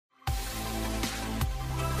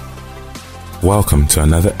Welcome to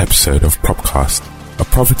another episode of Propcast, a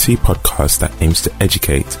property podcast that aims to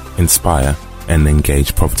educate, inspire, and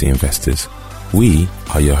engage property investors. We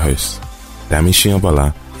are your hosts, Dami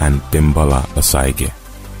Shiobola and Bimbola Osaige.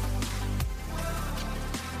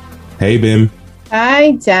 Hey, Bim.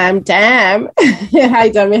 Hi, Dam.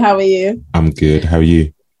 Hi, Dami. How are you? I'm good. How are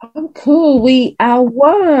you? I'm cool. We are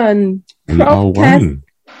one. We are one.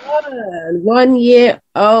 1 year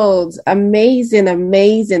old. Amazing.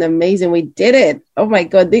 We did it. Oh my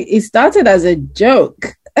God. It started as a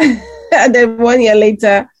joke. And then 1 year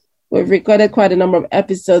later, we've recorded quite a number of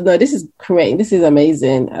episodes. No, this is great. This is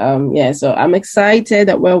amazing. So I'm excited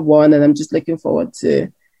that we're one, and I'm just looking forward to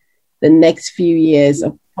the next few years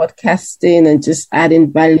of podcasting and just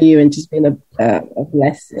adding value and just being a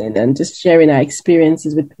blessing and just sharing our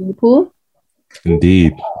experiences with people.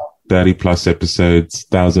 Indeed. 30 plus episodes,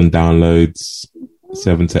 1,000 downloads,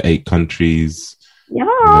 7 to 8 countries,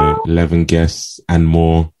 11 guests and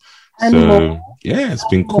more. Yeah, it's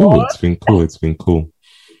been cool. It's been cool.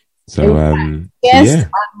 So, and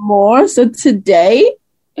more. So today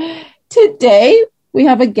we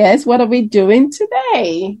have a guest. What are we doing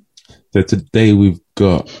today? So today we've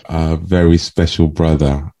got a very special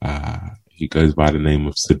brother. He goes by the name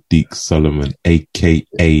of Sadiq Solomon,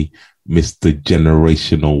 aka Mr.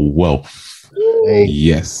 Generational Wealth. Hey.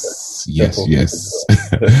 Yes.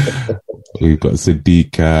 We've got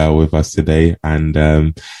Sadiq with us today, and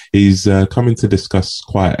he's coming to discuss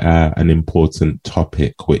quite an important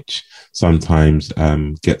topic, which sometimes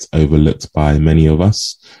gets overlooked by many of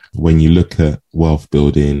us. When you look at wealth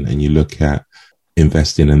building and you look at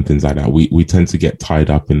investing and things like that, we tend to get tied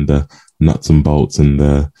up in the nuts and bolts and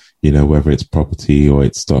the, whether it's property or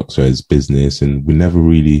it's stocks or it's business. And we never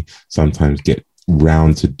really sometimes get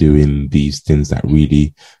round to doing these things that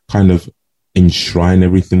really kind of enshrine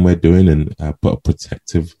everything we're doing and put a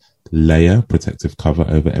protective cover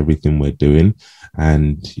over everything we're doing.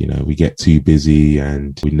 And, we get too busy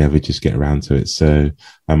and we never just get around to it. So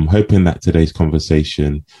I'm hoping that today's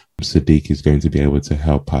conversation, Sadiq is going to be able to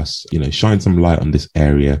help us, shine some light on this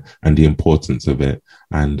area and the importance of it.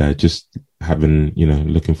 And just having,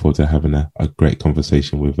 looking forward to having a great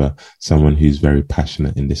conversation with someone who's very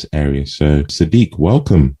passionate in this area. So Sadiq,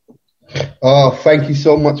 welcome. Oh, thank you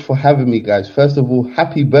so much for having me, guys. First of all,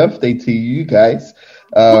 happy birthday to you guys.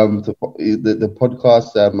 The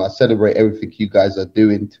podcast, I celebrate everything you guys are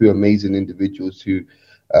doing. Two amazing individuals who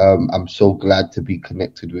I'm so glad to be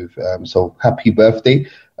connected with. So happy birthday.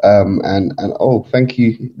 And thank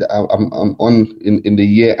you. I'm on in the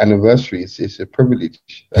year anniversary. It's a privilege.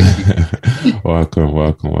 Thank you.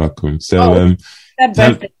 welcome. So that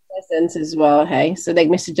birthday present as well. Hey, so like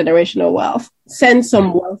Mr. Generational Wealth, send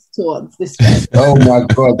some wealth towards this person. Oh my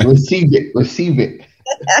God, receive it.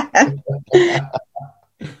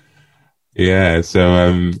 Yeah,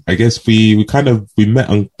 so I guess we met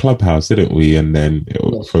on Clubhouse, didn't we? And then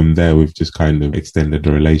from there we've just kind of extended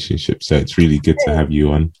the relationship. So it's really good to have you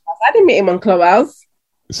on. I didn't meet him on Clubhouse.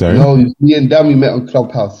 Sorry? No, me and Dami met on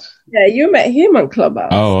Clubhouse. Yeah, you met him on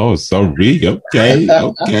Clubhouse. Oh, sorry. Okay.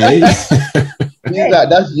 That's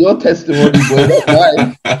your testimony, boy. That's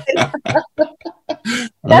mine.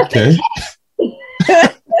 Okay.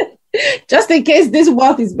 Just in case this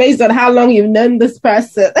wealth is based on how long you've known this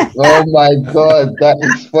person. Oh my God, that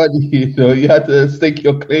is funny. You have to stake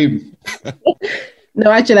your claim.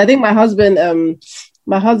 No, actually, I think my husband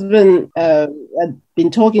had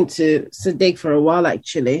been talking to Sadiq for a while,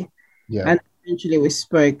 actually. Yeah. And eventually we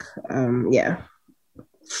spoke.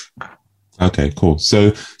 Okay, cool.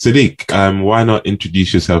 So Sadiq, why not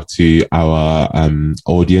introduce yourself to our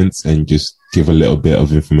audience and just give a little bit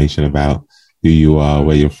of information about who you are,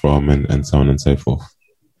 where you're from, and so on and so forth.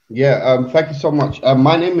 Yeah, thank you so much.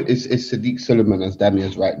 My name is Sadiq Solomon, as Dami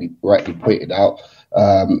has rightly pointed out.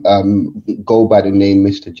 Go by the name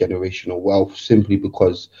Mr. Generational Wealth, simply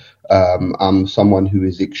because I'm someone who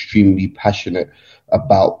is extremely passionate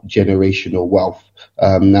about generational wealth.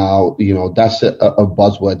 Now, that's a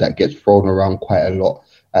buzzword that gets thrown around quite a lot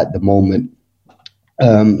at the moment.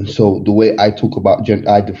 So the way I talk about,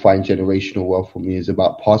 I define generational wealth for me is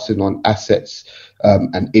about passing on assets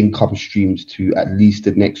and income streams to at least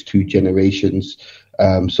the next 2 generations.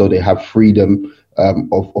 So they have freedom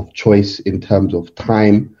of choice in terms of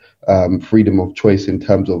time, freedom of choice in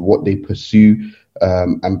terms of what they pursue,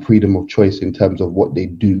 and freedom of choice in terms of what they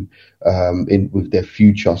do with their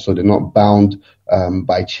future. So they're not bound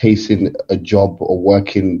by chasing a job or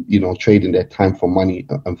working, trading their time for money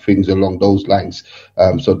and things along those lines.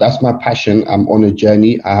 So that's my passion. I'm on a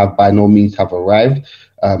journey. I have by no means have arrived,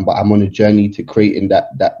 but I'm on a journey to creating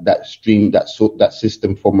that stream, that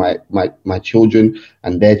system for my children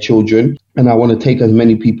and their children. And I want to take as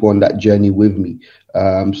many people on that journey with me.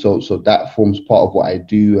 So that forms part of what I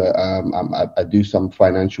do. I do some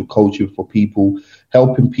financial coaching for people,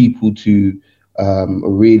 helping people to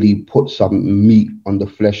really put some meat on the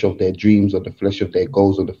flesh of their dreams, on the flesh of their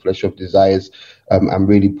goals, on the flesh of desires, and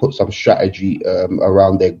really put some strategy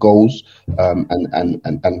around their goals,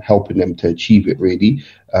 and helping them to achieve it really.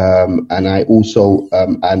 And I also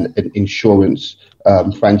am an insurance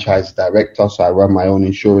franchise director, so I run my own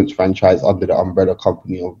insurance franchise under the umbrella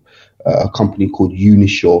company of a company called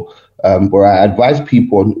Unisure, where I advise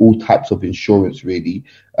people on all types of insurance really,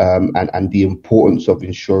 and the importance of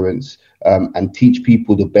insurance, and teach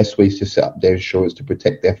people the best ways to set up their insurance to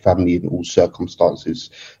protect their family in all circumstances.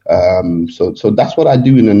 So that's what I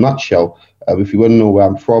do in a nutshell. If you want to know where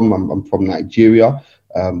I'm from Nigeria,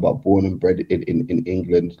 but born and bred in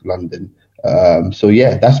England, London. So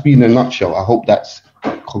yeah, that's been in a nutshell. I hope that's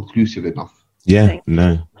conclusive enough. Yeah,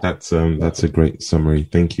 no, that's a great summary.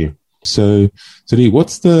 Thank you. So Sadiq,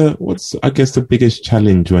 what's I guess the biggest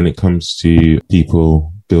challenge when it comes to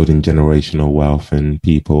people building generational wealth and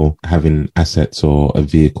people having assets or a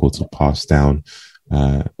vehicle to pass down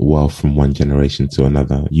wealth from one generation to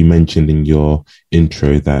another? You mentioned in your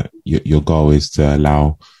intro that your goal is to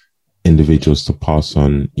allow individuals to pass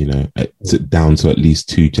on, down to at least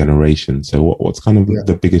 2 generations. So what's kind of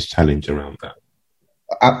the biggest challenge around that?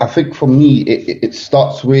 I think for me, it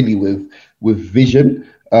starts really with vision.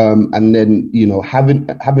 And then, having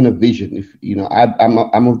a vision. If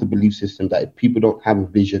I'm of the belief system that if people don't have a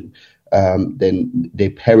vision, then they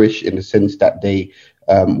perish in the sense that they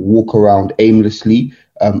walk around aimlessly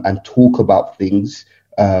and talk about things,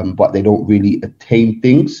 but they don't really attain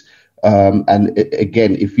things.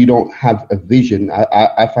 Again, if you don't have a vision,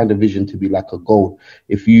 I find a vision to be like a goal.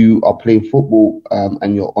 If you are playing football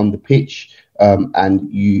and you're on the pitch,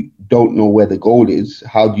 and you don't know where the goal is,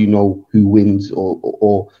 how do you know who wins,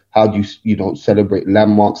 or how do you celebrate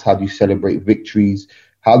landmarks? How do you celebrate victories?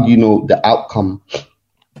 How do you know the outcome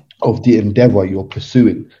of the endeavor you're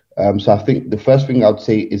pursuing? So I think the first thing I would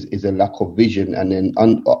say is a lack of vision, and then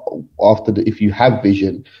if you have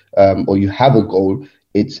vision or you have a goal,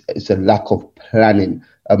 it's a lack of planning.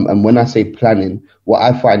 And when I say planning, what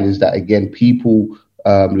I find is that again, people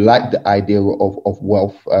like the idea of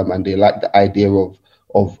wealth, and they like the idea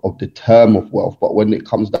of the term of wealth, but when it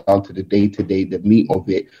comes down to the day-to-day, the meat of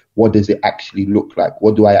it, what does it actually look like?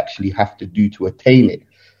 What do I actually have to do to attain it?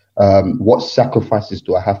 What sacrifices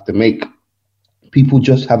do I have to make? People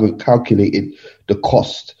just haven't calculated the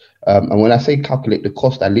cost. And when I say calculate the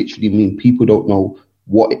cost, I literally mean people don't know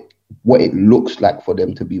what it looks like for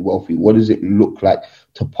them to be wealthy. What does it look like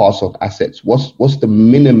to pass on assets? What's the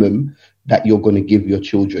minimum that you're going to give your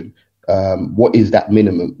children? What is that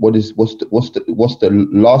minimum? What's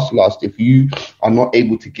the last? If you are not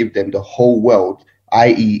able to give them the whole world,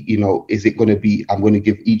 i.e., is it going to be, I'm going to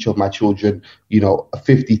give each of my children,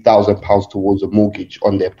 £50,000 towards a mortgage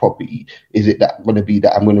on their property? Is it that going to be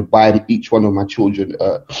that I'm going to buy each one of my children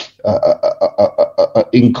a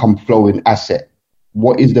income flowing asset?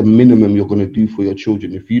 What is the minimum you're going to do for your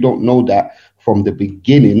children? If you don't know that from the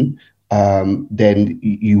beginning, then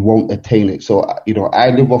you won't attain it. So, I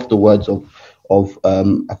live off the words of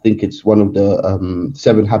I think it's one of the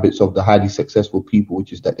 7 habits of the highly successful people,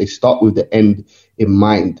 which is that they start with the end in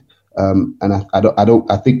mind. And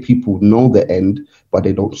I think people know the end, but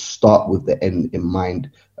they don't start with the end in mind.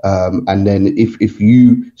 And then if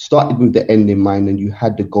you started with the end in mind and you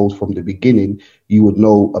had the goals from the beginning, you would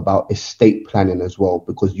know about estate planning as well,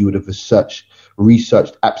 because you would have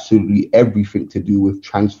researched absolutely everything to do with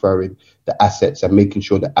transferring the assets and making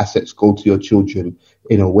sure the assets go to your children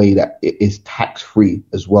in a way that it is tax-free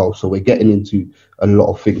as well. So we're getting into a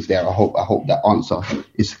lot of things there. I hope that answer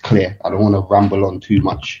is clear. I don't want to ramble on too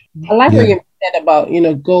much. I like what you said about,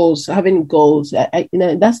 goals, having goals.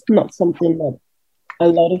 That's not something that a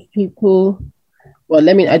lot of people, I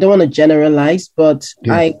don't want to generalize, but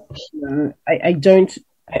I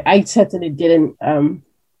certainly didn't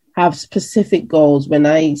have specific goals when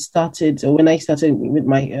I started with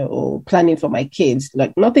my planning for my kids.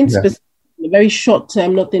 Like nothing specific, very short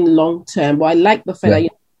term, nothing long term. But I like the fact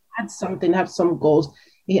that have some goals.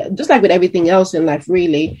 Yeah, just like with everything else in life,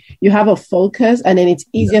 really, you have a focus, and then it's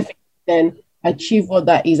easier for you to then achieve what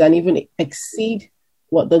that is and even exceed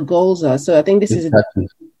what the goals are. So I think this is a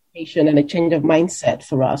education and a change of mindset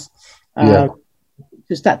for us. To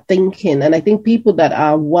to start thinking. And I think people that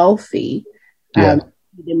are wealthy, they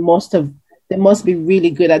must be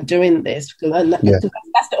really good at doing this, because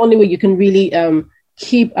that's the only way you can really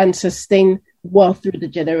keep and sustain wealth through the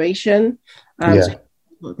generation. So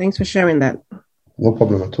thanks for sharing that. No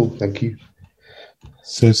problem at all. Thank you.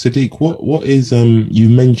 So Sadiq, what is you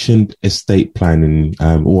mentioned estate planning?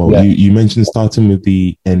 You mentioned starting with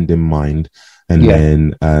the end in mind, and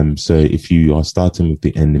then so if you are starting with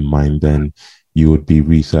the end in mind, then you would be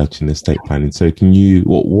researching estate planning. So can you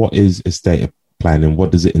what is estate planning?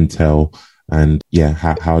 What does it entail? And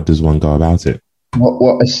how does one go about it?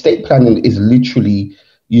 Well, estate planning is literally,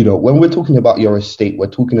 when we're talking about your estate, we're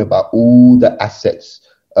talking about all the assets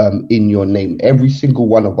in your name. Every single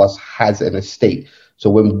one of us has an estate. So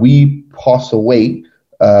when we pass away,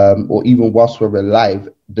 or even whilst we're alive,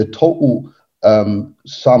 the total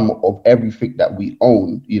sum of everything that we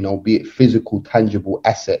own, be it physical, tangible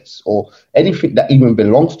assets, or anything that even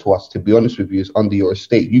belongs to us, to be honest with you, is under your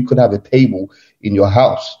estate. You could have a table in your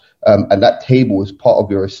house, and that table is part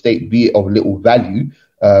of your estate, be it of little value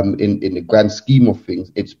in the grand scheme of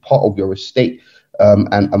things. It's part of your estate.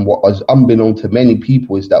 And what is unbeknown to many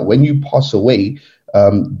people is that when you pass away,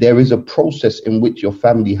 there is a process in which your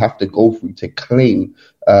family have to go through to claim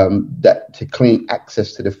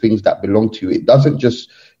access to the things that belong to you. It doesn't just,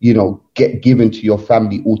 get given to your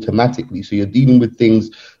family automatically. So you're dealing with things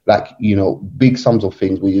like, big sums of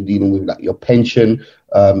things where you're dealing with like your pension,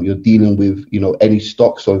 you're dealing with, any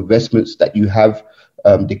stocks or investments that you have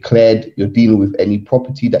declared, you're dealing with any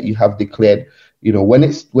property that you have declared.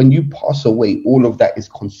 When you pass away, all of that is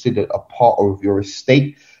considered a part of your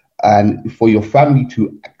estate. And for your family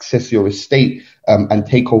to access your estate and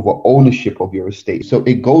take over ownership of your estate. So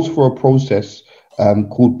it goes for a process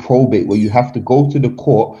called probate, where you have to go to the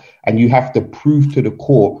court and you have to prove to the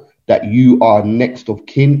court that you are next of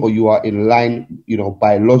kin, or you are in line,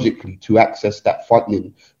 biologically, to access that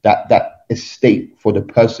funding, that estate for the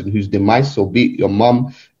person who's demised. So be it your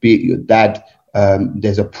mum, be it your dad,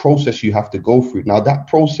 there's a process you have to go through. Now, that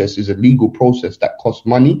process is a legal process that costs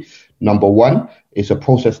money. Number one, it's a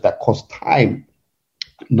process that costs time.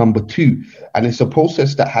 Number two, and it's a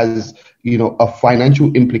process that has, a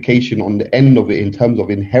financial implication on the end of it in terms of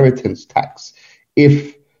inheritance tax.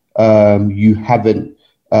 If you have an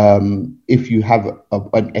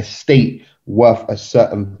estate worth a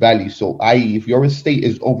certain value, so i.e., if your estate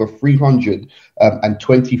is over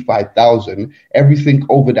 325,000, everything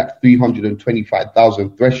over that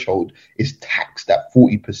 325,000 threshold is taxed at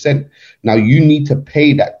 40%. Now you need to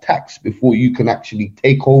pay that tax before you can actually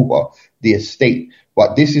take over the estate.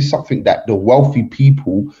 But this is something that the wealthy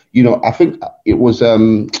people, I think it was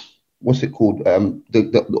what's it called?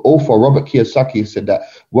 The author Robert Kiyosaki said that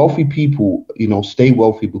wealthy people, stay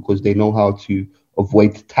wealthy because they know how to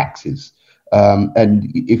avoid taxes.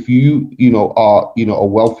 And if you are, a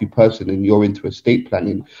wealthy person and you're into estate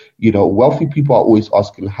planning, wealthy people are always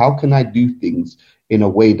asking, how can I do things in a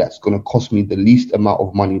way that's going to cost me the least amount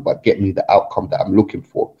of money, but get me the outcome that I'm looking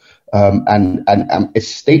for? And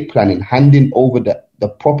estate planning, handing over the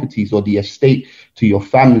properties or the estate to your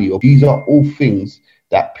family, these are all things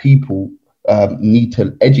that people need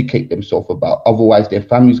to educate themselves about. Otherwise, their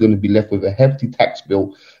family is going to be left with a hefty tax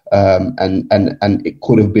bill. And it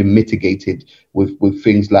could have been mitigated with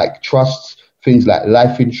things like trusts, things like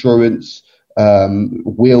life insurance,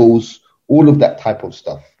 wills, all of that type of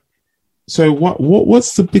stuff. So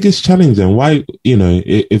what's the biggest challenge then? Why,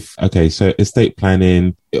 so estate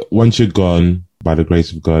planning, once you're gone, by the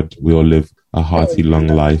grace of God, we all live a hearty, long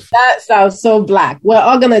life. That sounds so black. We're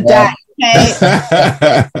all going to die.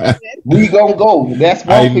 Okay? We gonna go. That's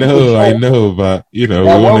I know, but we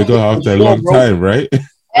want to go after a long time, right?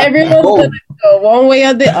 Everyone's gonna go one way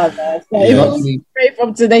or the other. So even straight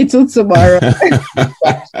from today to tomorrow.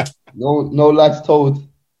 No lies told.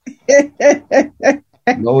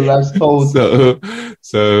 No lies told.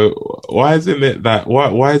 So why isn't it that?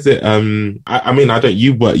 Why is it?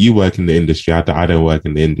 You work in the industry. I don't work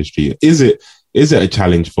in the industry. Is it a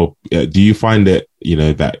challenge for? Do you find it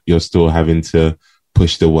that you're still having to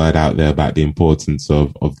push the word out there about the importance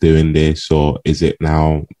of doing this, or is it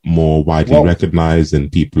now more widely recognized and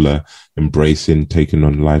people are embracing taking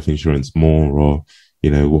on life insurance more, or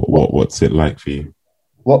what's it like for you?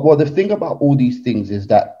 Well, the thing about all these things is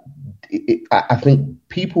that I think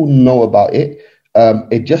people know about it.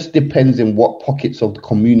 It just depends in what pockets of the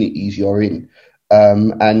communities you're in.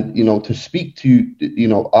 And to speak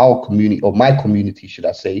to our community, or my community, should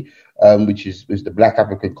I say, which is the Black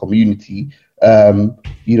African community,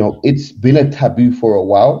 it's been a taboo for a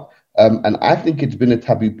while. And I think it's been a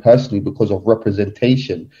taboo personally because of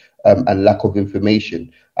representation and lack of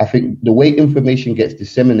information. I think the way information gets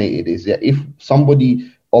disseminated is that if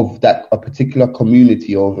somebody of that a particular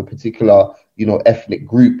community or of a particular ethnic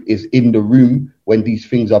group is in the room when these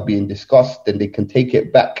things are being discussed, then they can take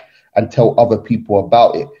it back and tell other people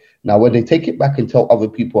about it. Now, when they take it back and tell other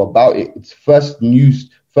people about it, it's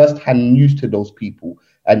first-hand news to those people,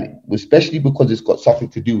 and especially because it's got something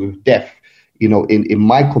to do with death. In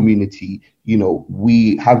my community,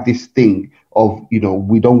 we have this thing of,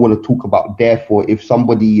 we don't want to talk about death, or if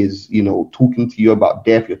somebody is, talking to you about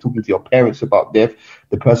death, you're talking to your parents about death,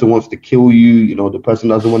 the person wants to kill you, the person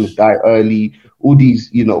doesn't want to die early, all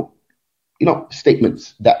these,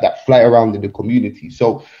 statements that fly around in the community.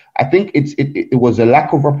 So I think it was a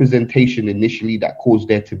lack of representation initially that caused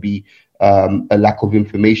there to be a lack of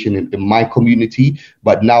information in my community,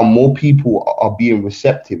 but now more people are being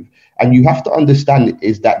receptive. And you have to understand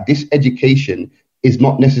is that this education is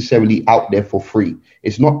not necessarily out there for free.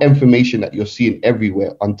 It's not information that you're seeing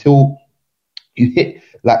everywhere until you hit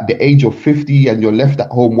like the age of 50 and you're left at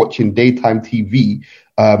home watching daytime TV.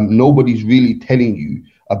 Nobody's really telling you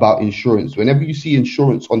about insurance. Whenever you see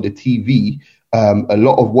insurance on the TV, a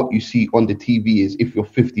lot of what you see on the TV is if you're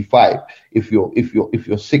 55, if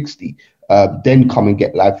you're 60, then come and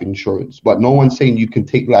get life insurance. But no one's saying you can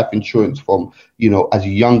take life insurance from, as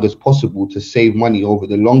young as possible to save money over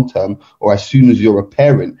the long term, or as soon as you're a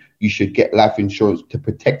parent, you should get life insurance to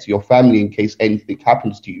protect your family in case anything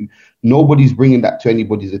happens to you. Nobody's bringing that to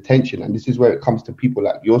anybody's attention. And this is where it comes to people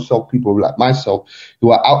like yourself, people like myself,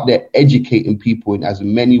 who are out there educating people in as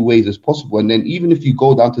many ways as possible. And then even if you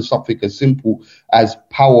go down to something as simple as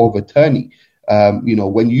power of attorney,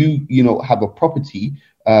 when you have a property,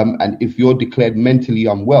 and if you're declared mentally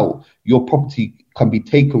unwell, your property can be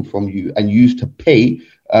taken from you and used to pay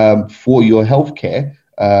for your healthcare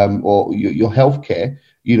or your healthcare.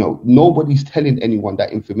 Nobody's telling anyone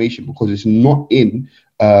that information because it's not in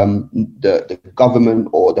the government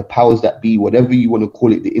or the powers that be, whatever you want to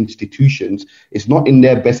call it, the institutions. It's not in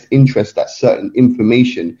their best interest that certain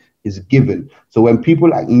information is given. So when people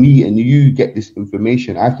like me and you get this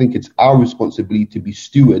information, I think it's our responsibility to be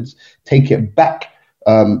stewards, take it back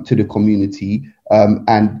to the community,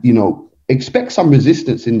 and expect some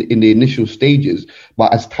resistance in the initial stages.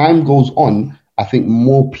 But as time goes on, I think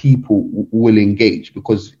more people will engage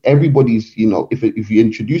because everybody's, if you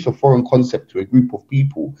introduce a foreign concept to a group of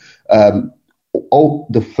people,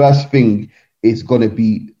 the first thing is going to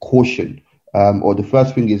be caution, or the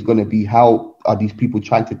first thing is going to be how are these people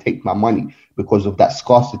trying to take my money because of that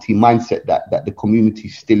scarcity mindset that the community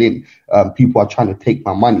is still in. People are trying to take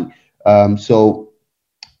my money. So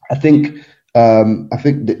I think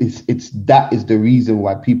that that is the reason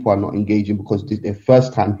why people are not engaging, because it's their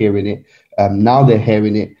first time hearing it. Now they're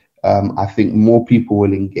hearing it. I think more people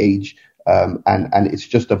will engage, and it's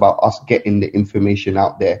just about us getting the information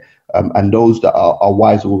out there. And those that are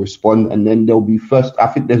wise will respond, and then there'll be first. I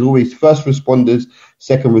think there's always first responders,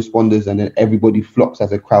 second responders, and then everybody flocks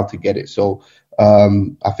as a crowd to get it. So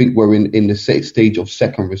I think we're in the stage of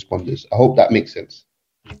second responders. I hope that makes sense.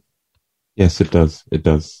 Yes, it does. It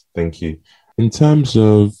does. Thank you. In terms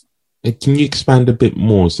of, can you expand a bit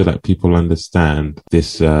more so that people understand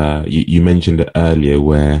this? You mentioned it earlier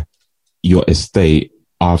where your estate,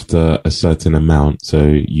 after a certain amount, so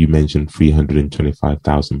you mentioned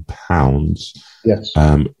 £325,000, yes,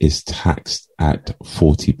 is taxed at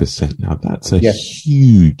 40%. Now that's a yes.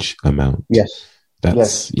 huge amount. Yes.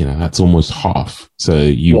 That's, that's almost half. So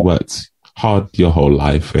you worked hard your whole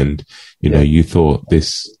life and, you thought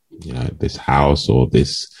this house or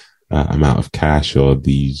this amount of cash or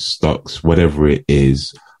these stocks, whatever it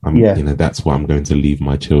is, that's what I'm going to leave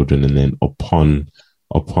my children. And then upon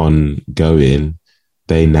going,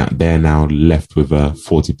 they're now left with a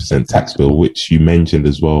 40% tax bill, which you mentioned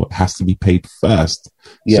as well, has to be paid first.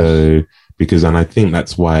 Yes. So, and I think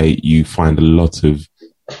that's why you find a lot of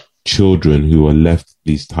children who are left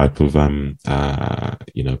these type of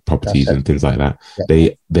properties and things like that. Yeah.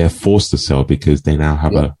 They're forced to sell because they now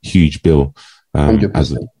have a huge bill. So do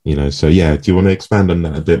you want to expand on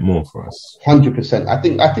that a bit more for us? 100%.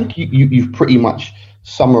 I think you've pretty much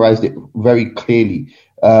summarized it very clearly.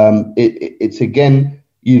 It's again,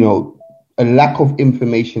 a lack of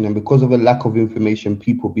information, and because of a lack of information,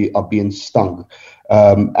 people are being stung.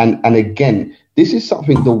 And again, this is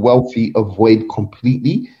something the wealthy avoid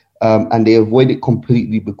completely. And they avoid it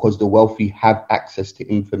completely because the wealthy have access to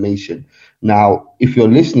information. Now, if you're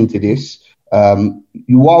listening to this,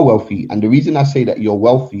 you are wealthy. And the reason I say that you're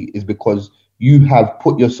wealthy is because you have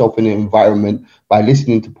put yourself in an environment by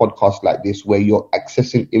listening to podcasts like this where you're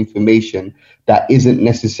accessing information that isn't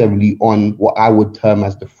necessarily on what I would term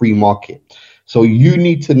as the free market. So you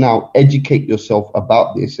need to now educate yourself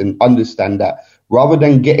about this and understand that rather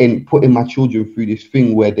than putting my children through this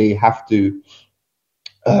thing where they have to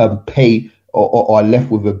pay or are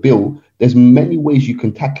left with a bill, there's many ways you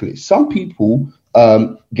can tackle it. Some people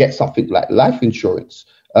get something like life insurance,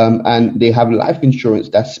 and they have life insurance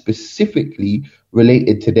that's specifically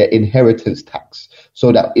related to their inheritance tax,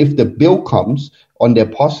 so that if the bill comes on their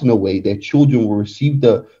passing away, their children will receive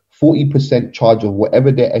the 40% charge of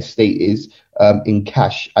whatever their estate is in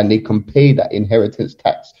cash, and they can pay that inheritance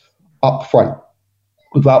tax up front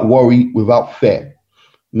without worry, without fear.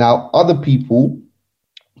 Now, other people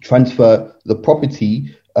transfer the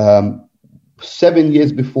property 7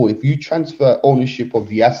 years before. If you transfer ownership of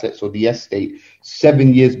the assets or the estate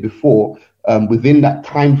 7 years before, within that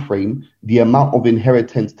time frame, the amount of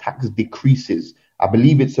inheritance tax decreases. I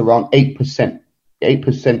believe it's around 8%.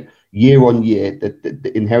 8% year on year,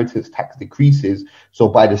 the inheritance tax decreases. So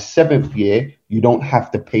by the 7th year, you don't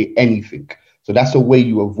have to pay anything. So that's a way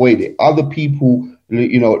you avoid it. Other people,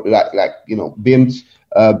 like BIMs,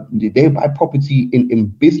 they buy property in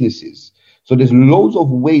businesses. So there's loads of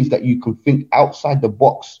ways that you can think outside the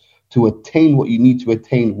box to attain what you need to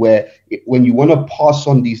attain, when you want to pass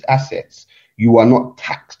on these assets, you are not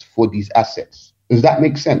taxed for these assets. Does that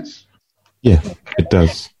make sense? Yeah, it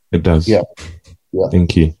does. It does. Yeah.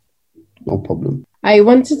 Thank you. No problem. I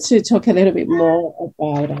wanted to talk a little bit more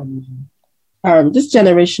about this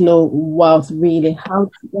generational wealth. Really, how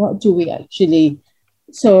do we actually?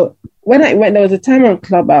 So when there was a time on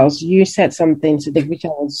Clubhouse, you said something to which I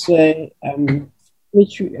was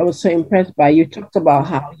so impressed by. You talked about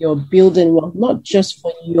how you're building wealth not just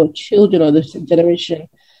for your children or the generation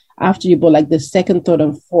after you, but like the second, third,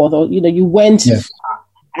 and fourth. Or you went, yes.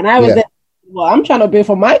 And I was there. Well, I'm trying to build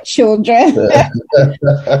for my children.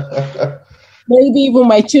 Maybe even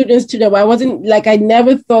my children's children. But I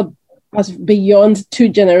never thought as beyond 2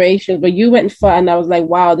 generations. But you went far, and I was like,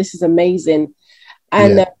 wow, this is amazing.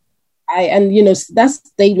 And that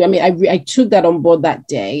stayed. I mean, I took that on board that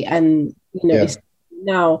day, and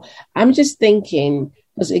now I'm just thinking,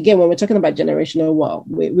 because again, when we're talking about generational wealth,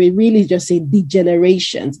 we really just say the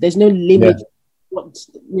generations. There's no limit. Yeah.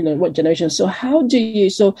 What generation? So how do you?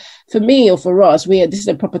 So for me or for us, this is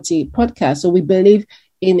a property podcast, so we believe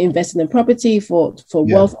in investing in property for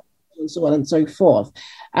wealth and so on and so forth.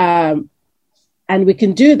 And we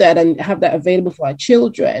can do that and have that available for our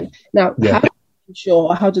children. Now,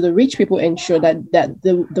 how do the rich people ensure that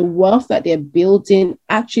the wealth that they're building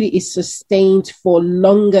actually is sustained for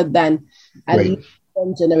longer than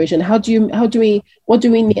one generation? What do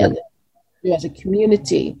we need to do as a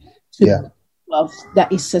community to wealth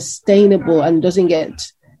that is sustainable and doesn't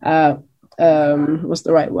get what's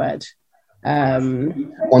the right word?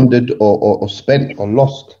 Squandered or spent or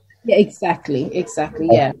lost. Yeah, exactly.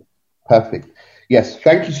 Yeah. Perfect. Yes,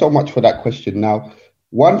 thank you so much for that question. Now,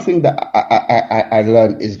 one thing that I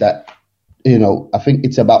learned is that, I think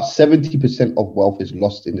it's about 70% of wealth is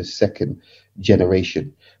lost in the second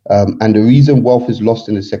generation. And the reason wealth is lost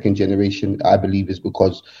in the second generation, I believe, is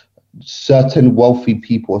because certain wealthy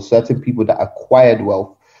people, certain people that acquired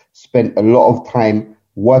wealth, spent a lot of time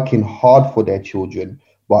working hard for their children,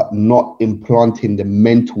 but not implanting the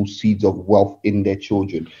mental seeds of wealth in their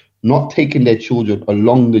children, not taking their children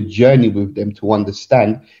along the journey with them to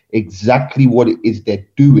understand exactly what it is they're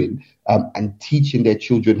doing, and teaching their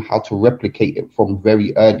children how to replicate it from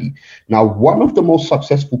very early. Now, one of the most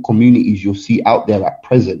successful communities you'll see out there at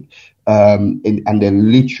present, and they're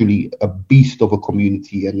literally a beast of a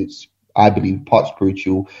community, and it's, I believe, part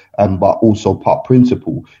spiritual, but also part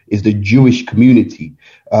principle, is the Jewish community.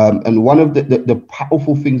 And one of the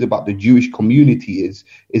powerful things about the Jewish community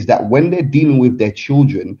is that when they're dealing with their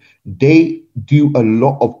children, they do a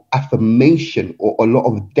lot of affirmation or a lot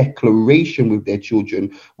of declaration with their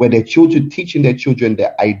children, where their children, teaching their children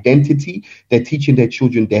their identity, they're teaching their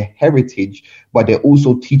children their heritage, but they're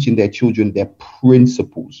also teaching their children their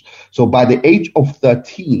principles. So by the age of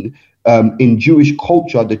 13, in Jewish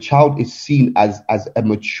culture, the child is seen as a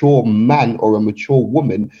mature man or a mature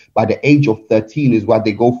woman. By the age of 13 is why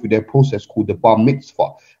they go through their process called the bar mitzvah.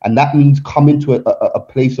 And that means coming to a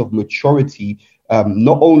place of maturity,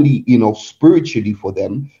 not only, spiritually for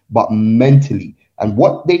them, but mentally. And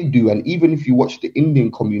what they do, and even if you watch the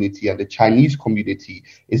Indian community and the Chinese community,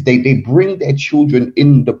 is they bring their children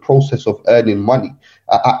in the process of earning money.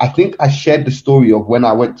 I think I shared the story of when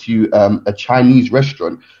I went to a Chinese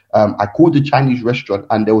restaurant. I called the Chinese restaurant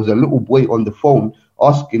and there was a little boy on the phone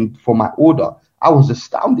asking for my order. I was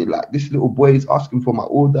astounded. Like, this little boy is asking for my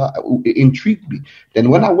order. It intrigued me. Then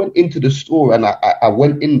when I went into the store and I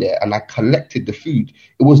went in there and I collected the food,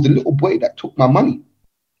 it was the little boy that took my money.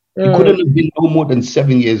 He couldn't have been no more than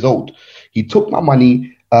 7 years old. He took my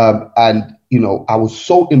money, and I was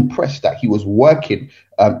so impressed that he was working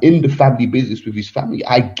in the family business with his family.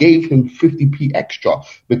 I gave him 50p extra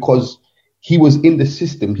because he was in the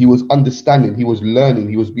system. He was understanding. He was learning.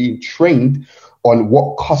 He was being trained on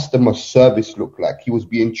what customer service looked like. He was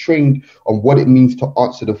being trained on what it means to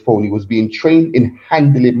answer the phone. He was being trained in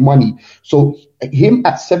handling money. So him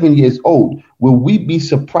at 7 years old, will we be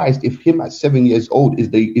surprised if him at 7 years old is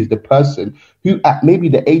the person who at maybe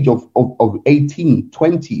the age of 18,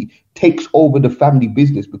 20 takes over the family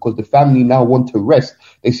business because the family now want to rest?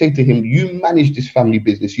 They say to him, you manage this family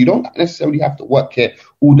business. You don't necessarily have to work here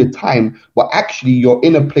all the time, but actually you're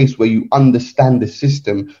in a place where you understand the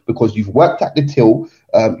system because you've worked at the till.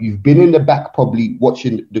 You've been in the back probably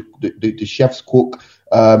watching the chefs cook.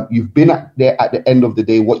 You've been there at the end of the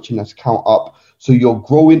day watching us count up. So you're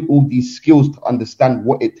growing all these skills to understand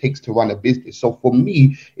what it takes to run a business. So for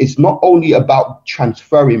me, it's not only about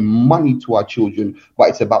transferring money to our children, but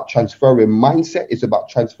it's about transferring mindset. It's about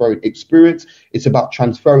transferring experience. It's about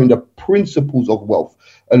transferring the principles of wealth.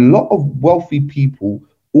 A lot of wealthy people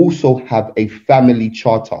also have a family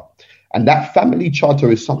charter. And that family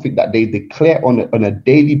charter is something that they declare on a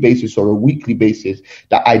daily basis or a weekly basis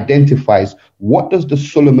that identifies what does the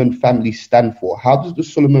Solomon family stand for? How does the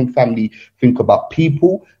Solomon family think about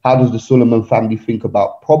people? How does the Solomon family think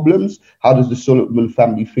about problems? How does the Solomon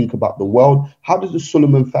family think about the world? How does the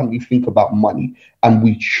Solomon family think about money? And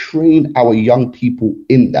we train our young people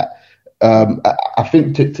in that. I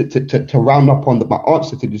think to round up on my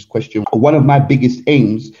answer to this question, one of my biggest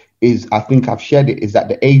aims is, I think I've shared it, is at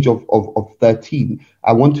the age of 13,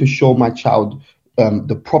 I want to show my child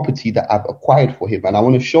the property that I've acquired for him. And I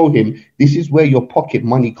want to show him this is where your pocket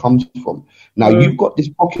money comes from. Now, you've got this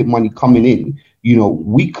pocket money coming in.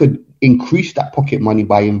 We could increase that pocket money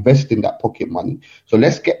by investing that pocket money. So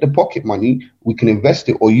let's get the pocket money. We can invest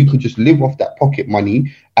it, or you could just live off that pocket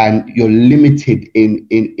money, and you're limited in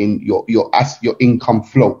your income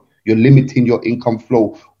flow. You're limiting your income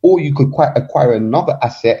flow, or you could acquire another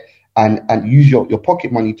asset and use your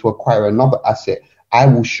pocket money to acquire another asset. I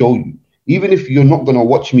will show you. Even if you're not going to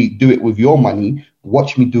watch me do it with your money,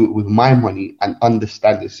 watch me do it with my money and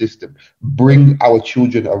understand the system. Bring our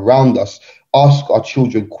children around us. Ask our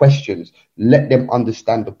children questions. Let them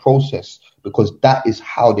understand the process, because that is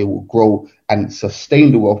how they will grow and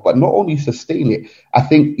sustain the wealth. But not only sustain it, I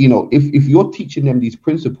think, if you're teaching them these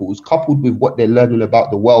principles, coupled with what they're learning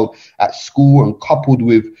about the world at school, and coupled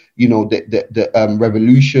with, the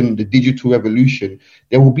revolution, the digital revolution,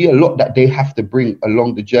 there will be a lot that they have to bring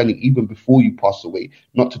along the journey, even before you pass away.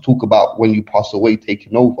 Not to talk about when you pass away,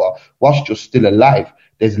 taking over. Whilst you're still alive,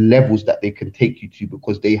 there's levels that they can take you to,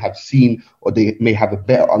 because they have seen, or they may have a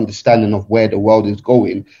better understanding of where the world is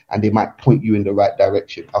going, and they might point you in the right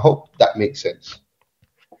direction. I hope that makes sense.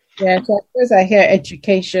 Yeah, so as I hear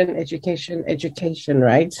education,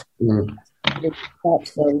 right?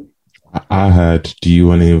 I heard, do you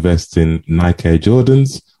want to invest in Nike Air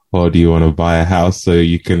Jordans, or do you want to buy a house so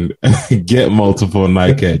you can get multiple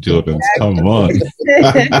Nike Air Jordans? Come on.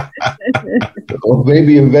 Or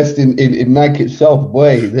maybe invest in Nike itself.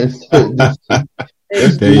 Boy, there you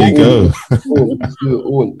go. Let's do it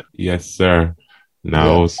all. Yes, sir.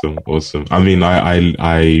 No, yeah. Awesome. I mean,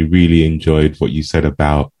 I really enjoyed what you said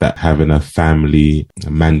about that, having a family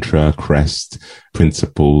mantra, crest,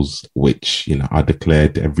 principles, which, are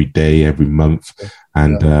declared every day, every month.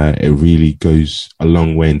 And it really goes a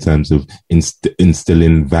long way in terms of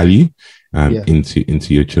instilling value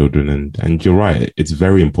into your children. And you're right, it's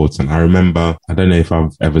very important. I remember, I don't know if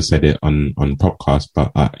I've ever said it on podcast,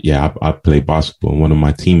 but I play basketball, and one of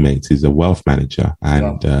my teammates is a wealth manager,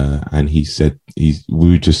 and he said, we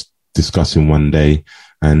were just discussing one day,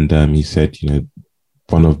 and he said,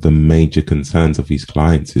 one of the major concerns of his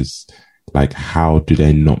clients is, like, how do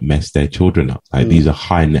they not mess their children up? Like, these are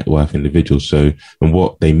high net worth individuals. So, and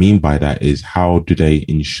what they mean by that is, how do they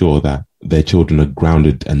ensure that their children are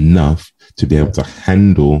grounded enough to be able to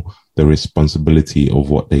handle the responsibility of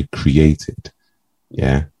what they created?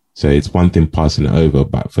 Yeah. So it's one thing passing it over,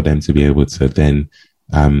 but for them to be able to then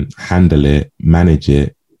handle it, manage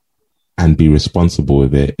it, and be responsible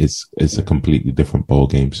with it, it's a completely different ball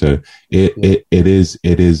game. So it is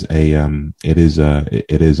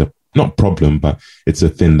a not problem, but it's a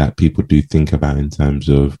thing that people do think about in terms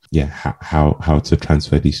of how to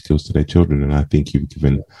transfer these skills to their children. And I think you've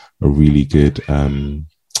given a really good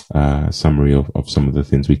summary of some of the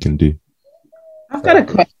things we can do. I've got a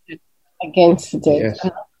question. against it. Yes.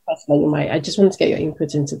 I just want to get your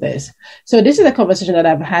input into this. So this is a conversation that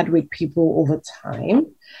I've had with people over time,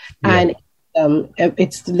 and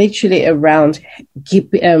it's literally around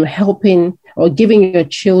helping or giving your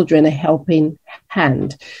children a helping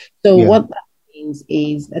hand. So what that means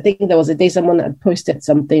is, I think there was a day someone had posted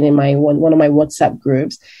something in my one of my WhatsApp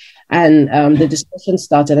groups, and the discussion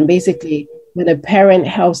started. And basically, when a parent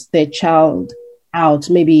helps their child out,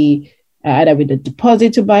 maybe either with a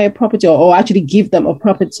deposit to buy a property, or actually give them a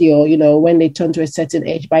property, or, when they turn to a certain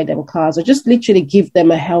age, buy them cars, or just literally give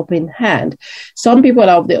them a helping hand. Some people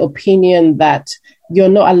are of the opinion that you're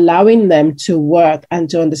not allowing them to work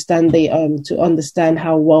and to understand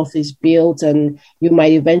how wealth is built, and you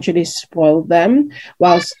might eventually spoil them.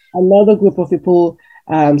 Whilst another group of people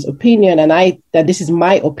opinion, and that this is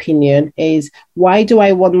my opinion, is, why do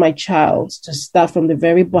I want my child to start from the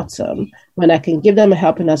very bottom when I can give them a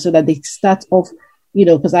helping hand so that they start off,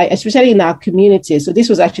 because especially in our community. So this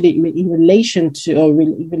was actually in relation to, or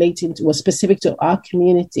relating to, or specific to our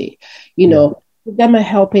community, give them a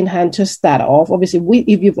helping hand to start off. Obviously,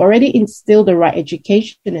 if you've already instilled the right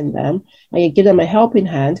education in them and you give them a helping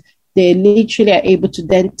hand, they literally are able to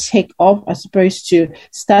then take off, as opposed to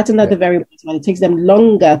starting at the very bottom. It takes them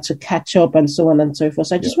longer to catch up, and so on and so forth.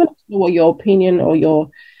 So I just want to know what your opinion or you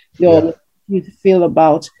feel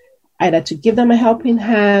about either to give them a helping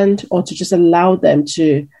hand or to just allow them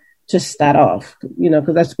to start off.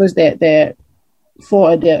 Because I suppose they're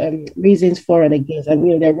for the reasons for and against.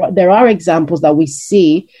 And there are examples that we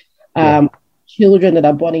see. Children that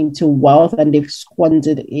are born into wealth and they've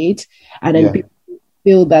squandered it, and then people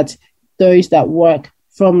feel that those that work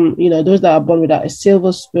from, those that are born without a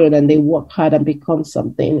silver spoon and they work hard and become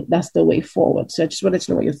something, that's the way forward. So I just wanted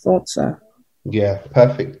to know what your thoughts are. Yeah,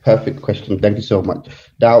 perfect question. Thank you so much.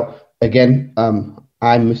 Now, again, I'm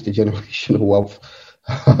Mr. Generational Wealth.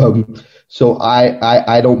 So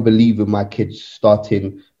I don't believe in my kids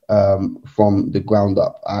starting from the ground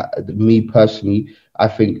up. Me personally, I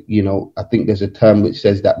think there's a term which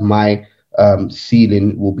says that my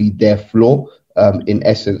ceiling will be their floor. In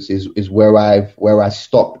essence, is where I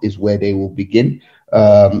stop is where they will begin.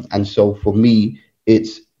 And so for me,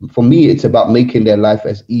 it's about making their life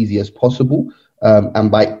as easy as possible. And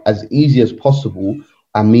by as easy as possible,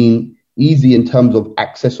 I mean easy in terms of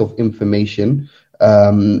access of information,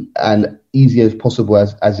 and easy as possible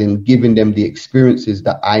as in giving them the experiences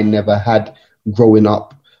that I never had growing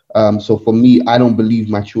up. So for me, I don't believe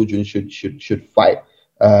my children should fight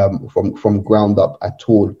from ground up at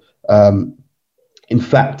all. In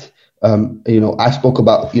fact, I spoke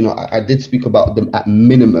about, I did speak about them at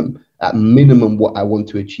minimum what I want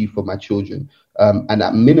to achieve for my children. And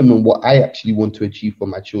at minimum, what I actually want to achieve for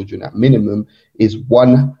my children at minimum is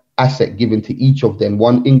one asset given to each of them,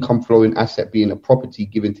 one income flowing asset being a property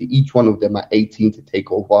given to each one of them at 18 to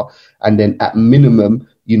take over. And then at minimum,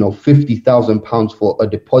 £50,000 for a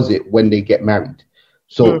deposit when they get married.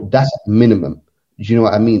 So that's minimum. Do you know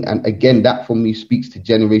what I mean? And again, that for me speaks to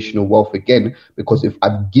generational wealth again, because if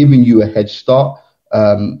I've given you a head start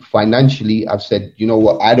financially, I've said, you know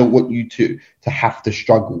what, I don't want you to have to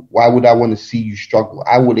struggle. Why would I want to see you struggle?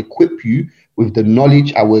 I will equip you with the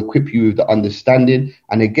knowledge. I will equip you with the understanding.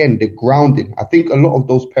 And again, the grounding. I think a lot of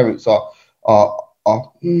those parents are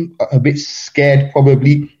a bit scared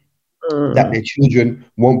probably that their children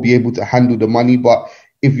won't be able to handle the money. But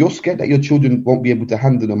if you're scared that your children won't be able to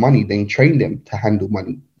handle the money, then train them to handle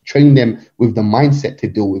money. Train them with the mindset to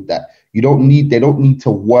deal with that. They don't need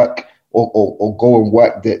to work or go and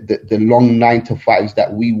work the long 9 to 5s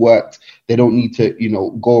that we worked. They don't need to,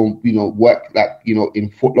 go and, work like,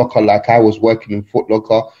 in Foot Locker, like I was working in Foot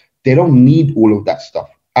Locker. They don't need all of that stuff.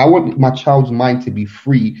 I want my child's mind to be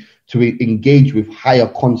free to engage with higher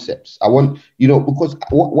concepts. I want, because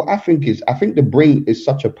what I think the brain is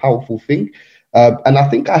such a powerful thing. And I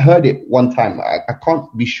think I heard it one time. I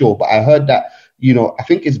can't be sure, but I heard that, I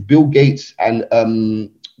think it's Bill Gates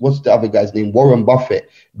and what's the other guy's name? Warren Buffett.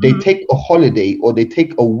 They take a holiday or they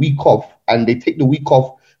take a week off, and they take the week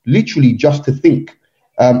off literally just to think.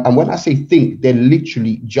 And when I say think, they're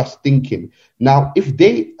literally just thinking. Now, if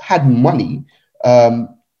they had money,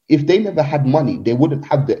 if they never had money, they wouldn't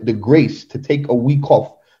have the grace to take a week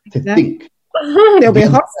off to think. They'll be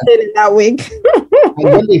hustling in that week. And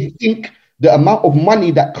when they think, the amount of money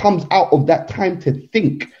that comes out of that time to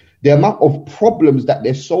think, the amount of problems that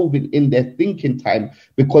they're solving in their thinking time,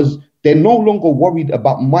 because they're no longer worried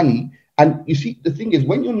about money. And you see, the thing is,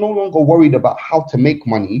 when you're no longer worried about how to make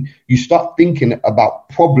money, you start thinking about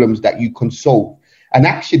problems that you can solve. And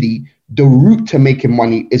actually, the route to making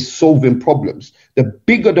money is solving problems. The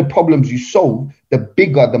bigger the problems you solve, the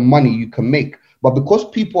bigger the money you can make. But because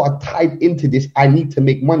people are tied into this, I need to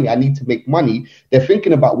make money, they're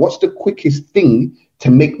thinking about what's the quickest thing to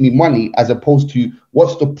make me money, as opposed to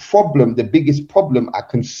what's the problem, the biggest problem I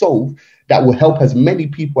can solve that will help as many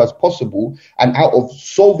people as possible. And out of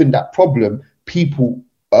solving that problem, people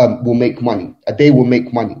will make money. They will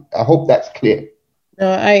make money. I hope that's clear.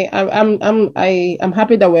 I'm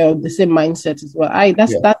happy that we're on the same mindset as well.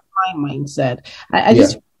 That's my mindset. I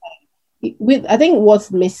think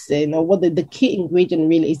what's missing, or what the key ingredient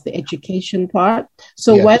really is, the education part.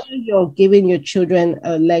 So whether you're giving your children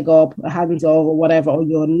a leg up, a hands off, or whatever, or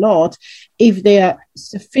you're not, if they are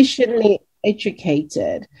sufficiently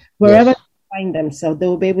educated, wherever they find themselves, they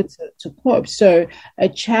will be able to cope. So a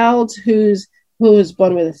child who is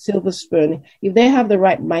born with a silver spoon, if they have the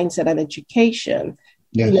right mindset and education,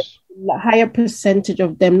 a higher percentage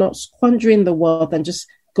of them not squandering the wealth and just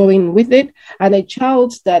going with it. And a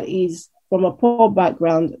child that is from a poor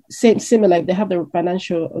background, similar, if they have the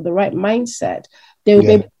right mindset, they will be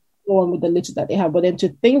able to go on with the little that they have. But then to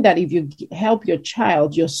think that if you help your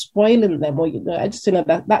child, you're spoiling them, or I just think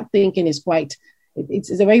that thinking is quite. It's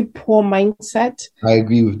a very poor mindset. I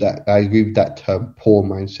agree with that term, poor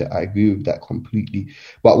mindset. I agree with that completely.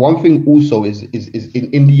 But one thing also is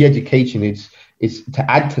in the education, it's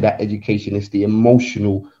to add to that education, is the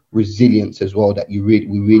emotional resilience as well that we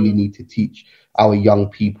really need to teach our young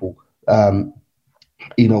people.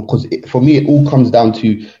 Because for me, it all comes down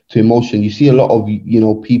to emotion. You see a lot of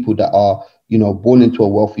people that are born into a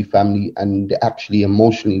wealthy family, and they're actually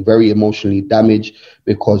very emotionally damaged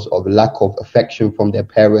because of lack of affection from their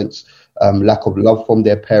parents, lack of love from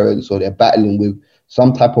their parents, or they're battling with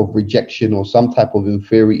some type of rejection or some type of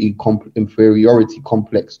inferiority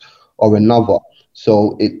complex or another.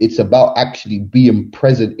 So it's about actually being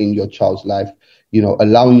present in your child's life,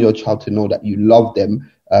 allowing your child to know that you love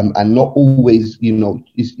them. And not always,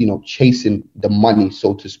 chasing the money,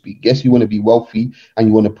 so to speak. Yes, you want to be wealthy and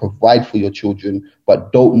you want to provide for your children,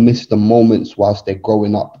 but don't miss the moments whilst they're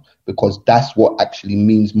growing up, because that's what actually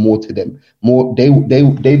means more to them.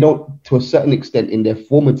 They don't, to a certain extent, in their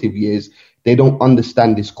formative years, they don't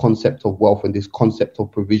understand this concept of wealth and this concept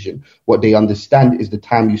of provision. What they understand is the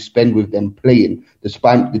time you spend with them playing, the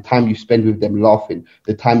time you spend with them laughing,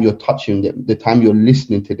 the time you're touching them, the time you're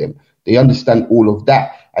listening to them. They understand all of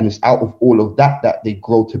that, and it's out of all of that they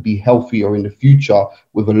grow to be healthier in the future,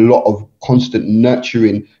 with a lot of constant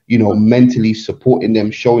nurturing, mentally supporting them,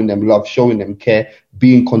 showing them love, showing them care,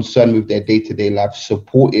 being concerned with their day-to-day life,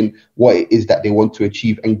 supporting what it is that they want to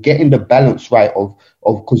achieve, and getting the balance right of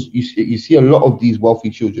because you see a lot of these wealthy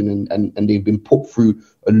children and they've been put through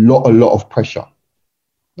a lot of pressure.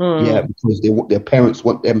 Because their parents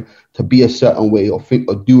want them to be a certain way or think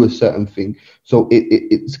or do a certain thing. So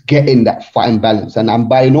it's getting that fine balance. And I'm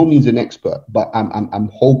by no means an expert, but I'm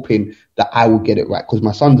hoping that I will get it right, because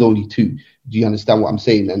my son's only 2. Do you understand what I'm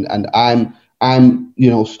saying? And I'm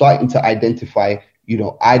starting to identify.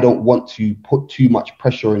 I don't want to put too much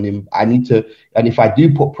pressure on him. And if I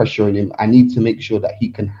do put pressure on him, I need to make sure that he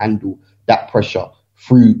can handle that pressure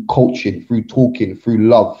through coaching, through talking, through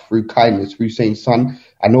love, through kindness, through saying, son,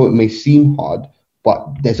 I know it may seem hard,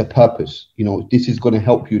 but there's a purpose. This is going to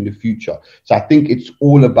help you in the future. So I think it's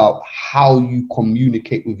all about how you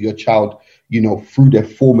communicate with your child, through their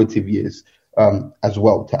formative years, as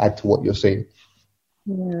well, to add to what you're saying.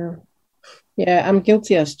 Yeah, I'm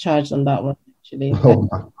guilty as charged on that one, actually. Oh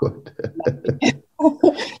my God.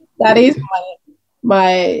 That is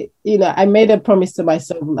my I made a promise to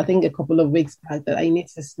myself, I think a couple of weeks back, that I need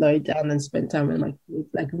to slow it down and spend time with my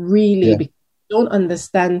kids, really, because I don't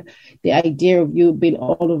understand the idea of you being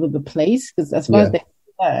all over the place, because as far as they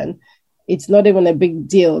learn, it's not even a big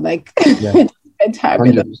deal. Spend time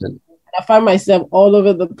with them. I find myself all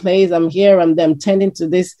over the place. I'm here, I'm there, I'm tending to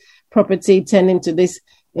this property, tending to this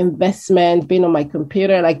investment, being on my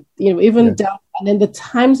computer, even down. And then the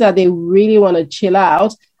times that they really want to chill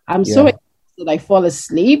out, I'm so excited I fall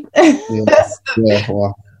asleep.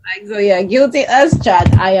 Wow. Guilty as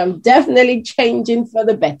charged. I am definitely changing for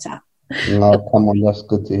the better. No, come on, that's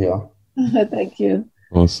good to hear. Thank you.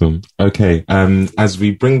 Awesome. Okay. As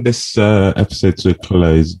we bring this episode to a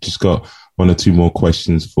close, just got 1 or 2 more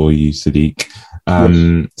questions for you, Sadiq.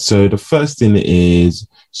 So the first thing is,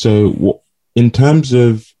 in terms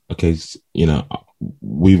of,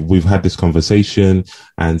 we've had this conversation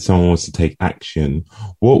and someone wants to take action.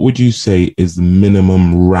 What would you say is the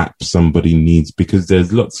minimum wrap somebody needs? Because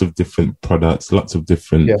there's lots of different products, lots of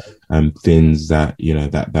different things that,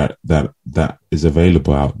 that is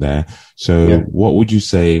available out there. So what would you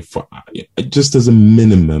say, for just as a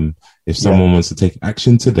minimum, if someone wants to take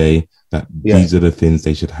action today, that these are the things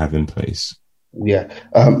they should have in place? Yeah,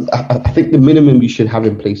 I think the minimum you should have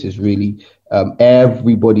in place is really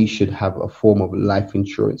everybody should have a form of life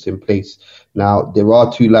insurance in place. Now, there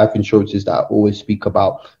are two life insurances that I always speak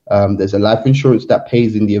about. There's a life insurance that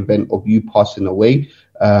pays in the event of you passing away,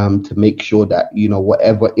 to make sure that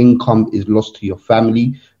whatever income is lost to your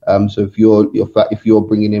family. So if you're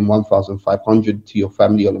bringing in 1,500 to your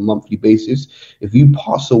family on a monthly basis, if you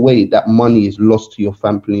pass away, that money is lost to your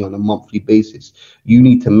family on a monthly basis. You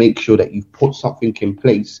need to make sure that you've put something in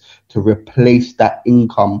place to replace that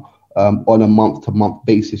income on a month-to-month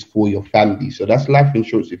basis for your family. So that's life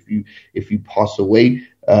insurance. If you pass away,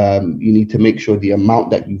 you need to make sure the amount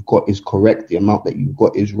that you've got is correct, the amount that you've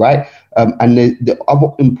got is right. And the other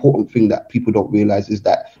important thing that people don't realize is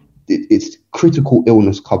that it's critical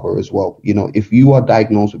illness cover as well. If you are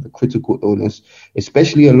diagnosed with a critical illness,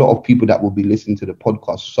 especially a lot of people that will be listening to the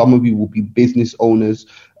podcast, some of you will be business owners,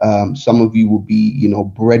 some of you will be,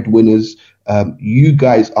 breadwinners. You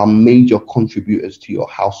guys are major contributors to your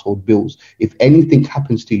household bills. If anything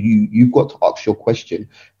happens to you, you've got to ask your question,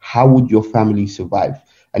 how would your family survive?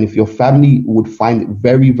 And if your family would find it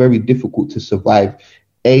very, very difficult to survive,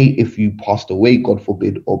 A, if you passed away, God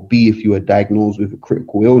forbid, or B, if you were diagnosed with a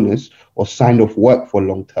critical illness or signed off work for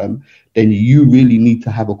long term, then you really need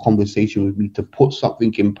to have a conversation with me to put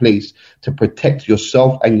something in place to protect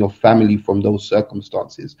yourself and your family from those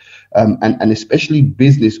circumstances. And especially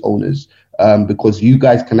business owners, because you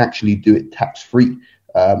guys can actually do it tax free.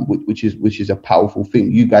 Which is a powerful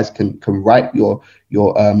thing. You guys can write your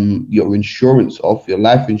insurance off, your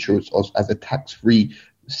life insurance off, as a tax-free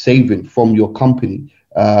saving from your company.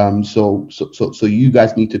 So you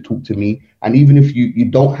guys need to talk to me. And even if you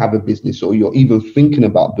don't have a business, or you're even thinking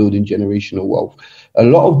about building generational wealth, a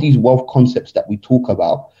lot of these wealth concepts that we talk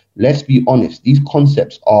about, let's be honest, these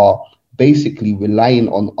concepts are basically relying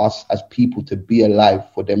on us as people to be alive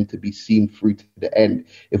for them to be seen through to the end.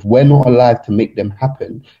 If we're not alive to make them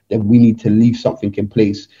happen, then we need to leave something in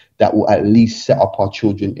place that will at least set up our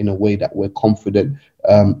children in a way that we're confident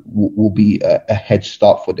will be a head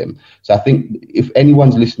start for them. So I think if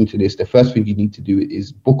anyone's listening to this, the first thing you need to do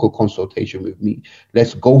is book a consultation with me.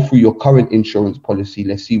 Let's go through your current insurance policy.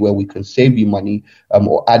 Let's see where we can save you money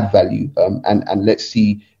or add value. And let's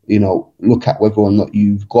see, look at whether or not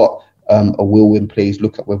you've got a will in place,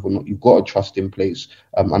 look at whether or not you've got a trust in place,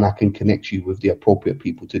 and I can connect you with the appropriate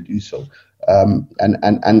people to do so. And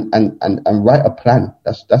write a plan.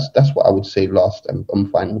 That's what I would say last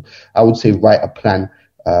and final. I would say write a plan.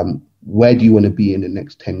 Where do you want to be in the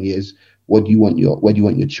next 10 years? Where do you want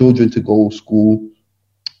your children to go to school?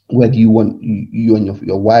 Where do you want you and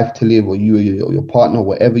your wife to live, or you or your partner,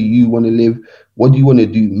 wherever you want to live? What do you want to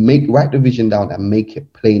do? Write the vision down and make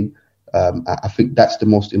it plain. I think that's the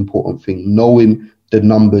most important thing, knowing the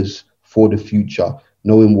numbers for the future,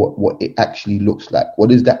 knowing what it actually looks like. What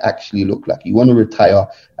does that actually look like? You want to retire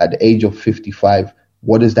at the age of 55.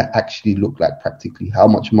 What does that actually look like practically? How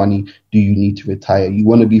much money do you need to retire? You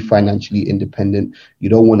want to be financially independent. You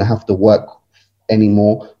don't want to have to work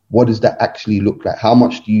anymore. What does that actually look like? How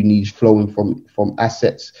much do you need flowing from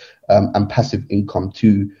assets and passive income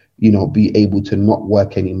to be able to not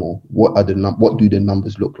work anymore? What do the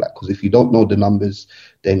numbers look like? Because if you don't know the numbers,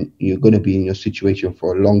 then you're going to be in your situation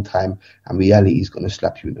for a long time, and reality is going to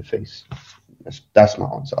slap you in the face. That's my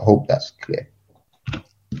answer. I hope that's clear.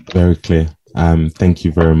 Very clear. Thank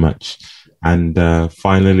you very much. And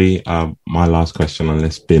finally, my last question,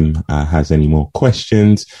 unless Bim has any more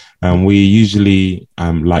questions. We usually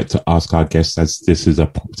like to ask our guests, as this is a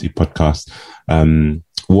property podcast,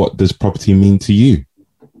 what does property mean to you?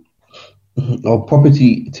 Well,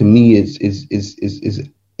 property to me is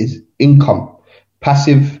income,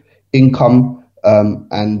 passive income,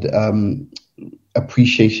 and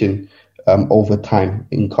appreciation over time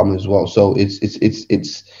income as well. So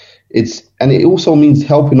it's and it also means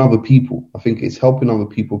helping other people. I think it's helping other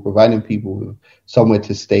people, providing people with somewhere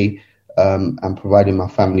to stay, and providing my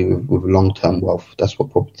family with long-term wealth. That's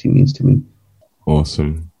what property means to me.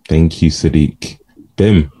 Awesome. Thank you, Sadiq.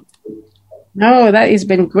 Bim. No, that has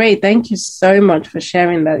been great. Thank you so much for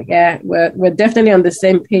sharing that. Yeah, we're definitely on the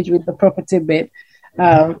same page with the property bit.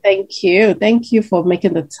 Thank you for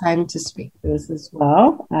making the time to speak to us as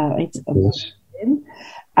well. Yes.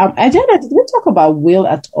 Ajana, did we talk about will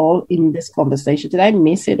at all in this conversation? Did I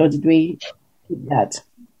miss it, or did we do that?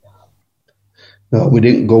 No, we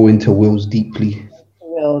didn't go into wills deeply.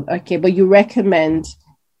 Will, okay, but you recommend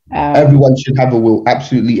everyone should have a will.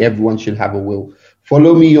 Absolutely, everyone should have a will.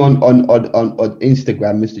 Follow me on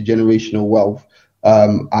Instagram, Mr. Generational Wealth.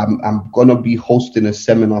 I'm gonna be hosting a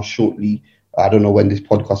seminar shortly. I don't know when this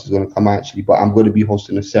podcast is gonna come out actually, but I'm gonna be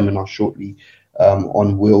hosting a seminar shortly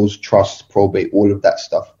on wills, trusts, probate, all of that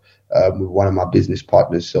stuff with one of my business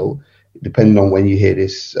partners. So depending on when you hear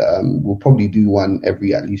this, we'll probably do one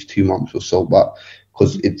every at least 2 months or so. But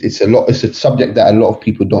because it's a subject that a lot of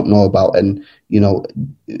people don't know about, and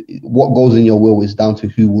what goes in your will is down to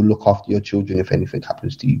who will look after your children if anything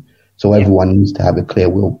happens to you. So everyone needs to have a clear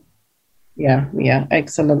will. Yeah,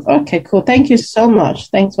 excellent. Okay, cool. Thank you so much.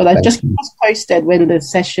 Thanks for that. Just keep us posted when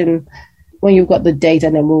you've got the date,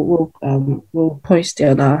 and then we'll post it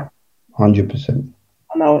on our 100%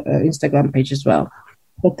 on our Instagram page as well.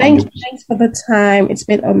 But thanks for the time. It's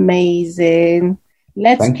been amazing.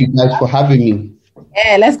 Thank you guys for having me.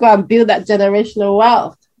 Yeah, let's go and build that generational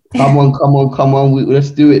wealth. Come on. Let's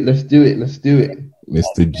do it.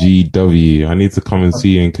 Mr. GW, I need to come and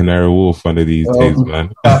see you in Canary Wharf one of these days, man.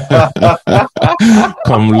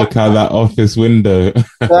 Come look out that office window.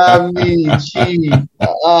 It's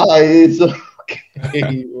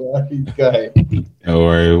okay. Don't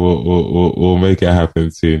worry, we'll make it happen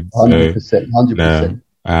soon. 100%.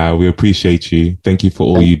 We appreciate you. Thank you for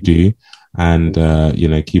all you do. And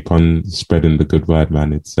keep on spreading the good word,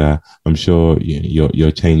 man. It's I'm sure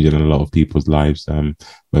you're changing a lot of people's lives,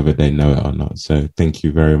 whether they know it or not. So thank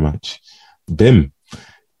you very much, Bim.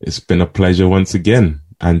 It's been a pleasure once again.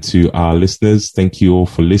 And to our listeners, thank you all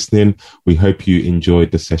for listening. We hope you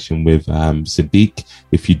enjoyed the session with Sadiq.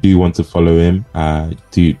 If you do want to follow him,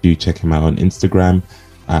 do check him out on Instagram.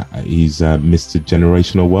 He's Mr.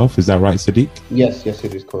 Generational Wealth. Is that right, Sadiq? Yes,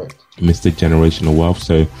 it is correct. Mr. Generational Wealth.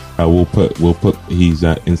 So we'll put his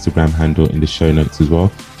Instagram handle in the show notes as well.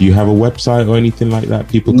 Do you have a website or anything like that?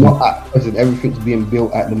 People can... Not at present. Everything's being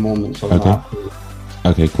built at the moment. So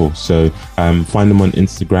okay, cool. So find them on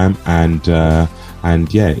Instagram,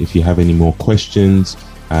 and yeah, if you have any more questions,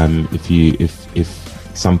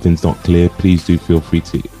 if something's not clear, please do feel free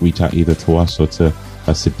to reach out either to us or to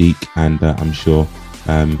Sadiq, and I'm sure.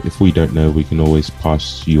 If we don't know, we can always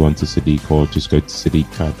pass you on to Sadiq, or just go to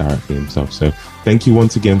Sadiq directly himself. So thank you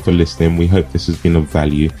once again for listening. We hope this has been of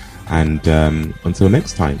value, and until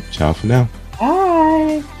next time, ciao for now.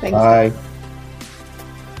 Bye. Thanks. Bye.